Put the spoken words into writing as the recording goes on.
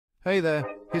Hey there,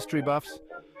 history buffs.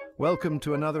 Welcome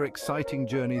to another exciting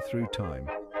journey through time.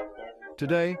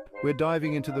 Today, we're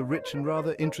diving into the rich and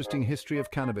rather interesting history of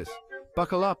cannabis.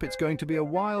 Buckle up, it's going to be a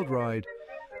wild ride.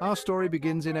 Our story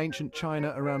begins in ancient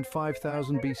China around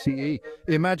 5000 BCE.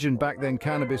 Imagine back then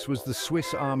cannabis was the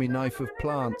Swiss army knife of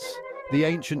plants. The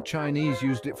ancient Chinese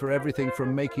used it for everything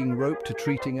from making rope to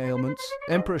treating ailments.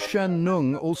 Emperor Shen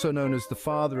Nung, also known as the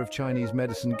father of Chinese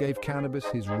medicine, gave cannabis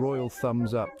his royal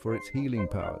thumbs up for its healing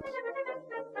powers.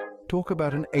 Talk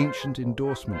about an ancient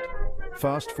endorsement.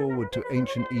 Fast forward to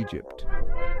ancient Egypt.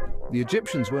 The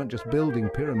Egyptians weren't just building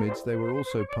pyramids, they were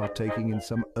also partaking in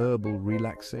some herbal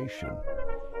relaxation.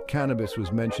 Cannabis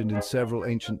was mentioned in several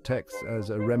ancient texts as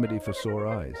a remedy for sore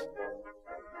eyes.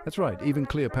 That's right, even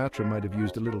Cleopatra might have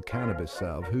used a little cannabis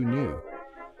salve, who knew?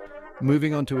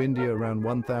 Moving on to India around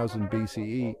 1000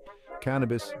 BCE,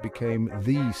 cannabis became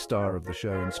the star of the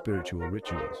show in spiritual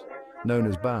rituals. Known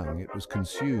as bhang, it was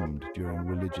consumed during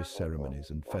religious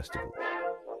ceremonies and festivals.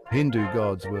 Hindu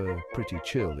gods were pretty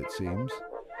chill, it seems.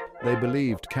 They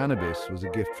believed cannabis was a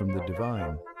gift from the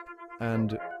divine.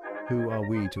 And who are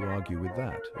we to argue with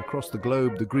that? Across the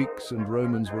globe, the Greeks and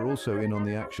Romans were also in on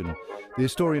the action. The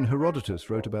historian Herodotus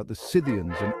wrote about the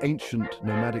Scythians, an ancient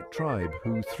nomadic tribe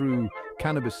who threw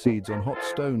cannabis seeds on hot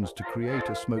stones to create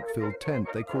a smoke-filled tent.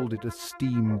 They called it a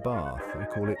steam bath. They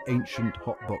call it ancient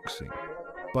hotboxing.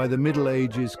 By the Middle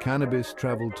Ages, cannabis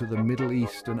traveled to the Middle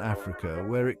East and Africa,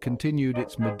 where it continued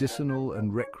its medicinal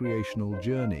and recreational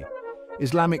journey.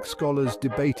 Islamic scholars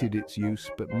debated its use,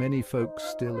 but many folks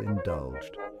still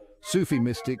indulged. Sufi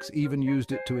mystics even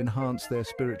used it to enhance their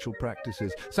spiritual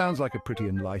practices. Sounds like a pretty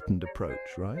enlightened approach,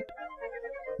 right?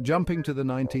 Jumping to the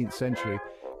 19th century,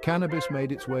 cannabis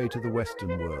made its way to the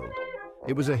Western world.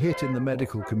 It was a hit in the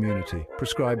medical community,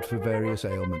 prescribed for various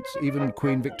ailments. Even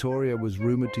Queen Victoria was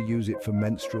rumored to use it for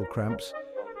menstrual cramps,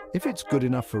 if it's good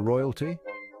enough for royalty.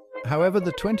 However,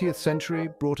 the 20th century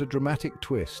brought a dramatic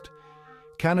twist.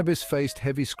 Cannabis faced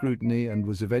heavy scrutiny and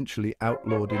was eventually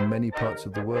outlawed in many parts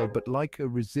of the world, but like a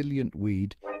resilient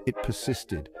weed, it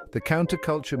persisted. The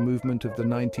counterculture movement of the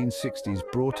 1960s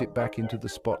brought it back into the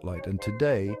spotlight, and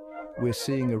today we're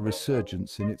seeing a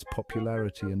resurgence in its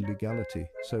popularity and legality.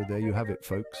 So there you have it,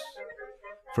 folks.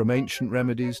 From ancient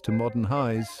remedies to modern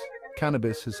highs,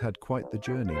 cannabis has had quite the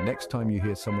journey. Next time you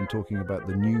hear someone talking about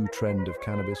the new trend of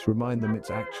cannabis, remind them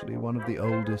it's actually one of the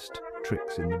oldest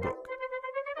tricks in the book.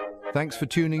 Thanks for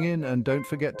tuning in, and don't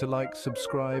forget to like,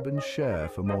 subscribe and share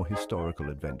for more historical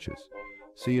adventures.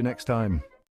 See you next time.